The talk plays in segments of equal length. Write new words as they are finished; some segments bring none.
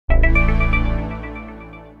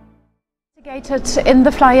In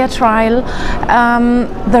the FLIER trial,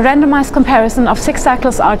 the randomized comparison of 6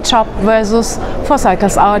 cycles R-CHOP versus 4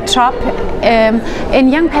 cycles R-CHOP in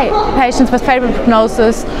young patients with favorable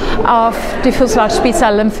prognosis of diffuse large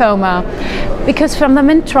B-cell lymphoma. Because from the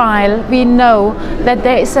MINT trial we know that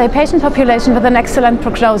there is a patient population with an excellent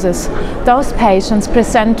prognosis. Those patients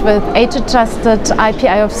present with age-adjusted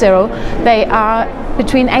IPI of 0. They are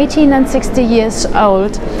between 18 and 60 years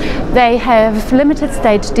old. They have limited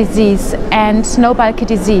stage disease and no bulky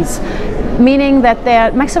disease, meaning that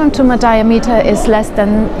their maximum tumor diameter is less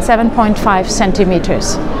than 7.5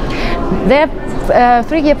 centimeters. Their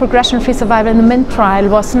 3-year progression-free survival in the MINT trial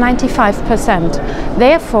was 95%.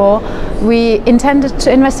 Therefore, we intended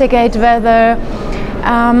to investigate whether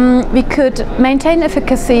we could maintain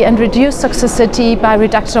efficacy and reduce toxicity by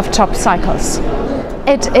reduction of CHOP cycles.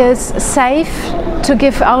 It is safe to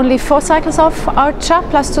give only 4 cycles of R-CHOP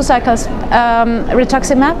plus 2 cycles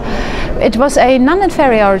rituximab. It was a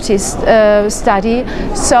non-inferiority study,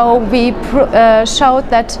 so we showed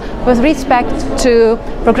that with respect to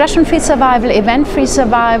progression-free survival, event-free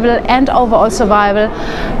survival and overall survival,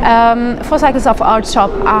 4 cycles of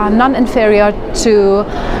R-CHOP are non-inferior to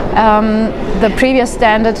the previous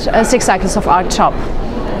standard 6 cycles of R-CHOP.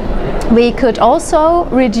 We could also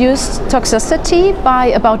reduce toxicity by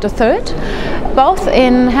about 1/3, both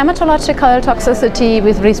in hematological toxicity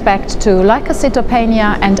with respect to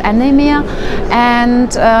leukocytopenia and anemia,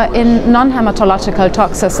 and in non-hematological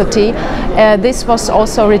toxicity. This was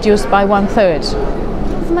also reduced by 1/3.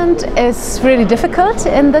 Treatment is really difficult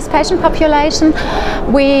in this patient population,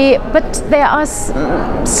 but there are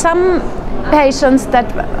some patients that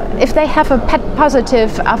if they have a PET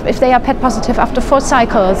positive, if they are PET positive after 4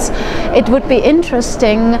 cycles, it would be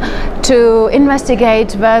interesting to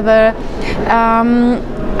investigate whether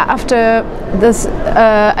after this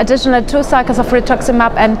additional 2 cycles of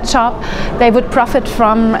rituximab and CHOP, they would profit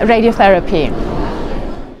from radiotherapy.